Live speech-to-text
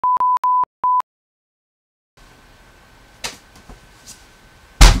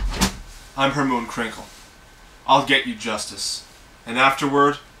I'm Hermoon Krinkle. I'll get you justice. And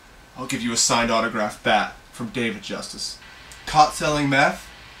afterward, I'll give you a signed autographed bat from David Justice. Caught selling meth?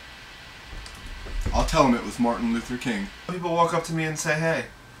 I'll tell him it was Martin Luther King. People walk up to me and say, "Hey,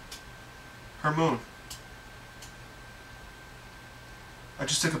 Hermoon, I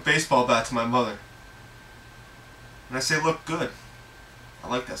just took a baseball bat to my mother." And I say, "Look good." I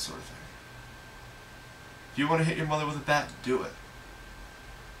like that sort of thing. If you want to hit your mother with a bat, do it.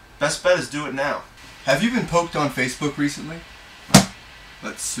 Best bet is do it now. Have you been poked on Facebook recently?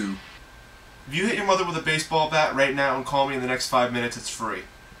 Let's sue. If you hit your mother with a baseball bat right now and call me in the next 5 minutes, it's free.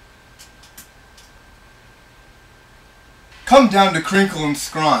 Come down to Krinkle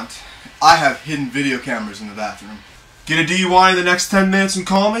Scront. I have hidden video cameras in the bathroom. Get a DUI in the next 10 minutes and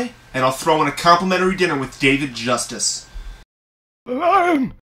call me, and I'll throw in a complimentary dinner with David Justice.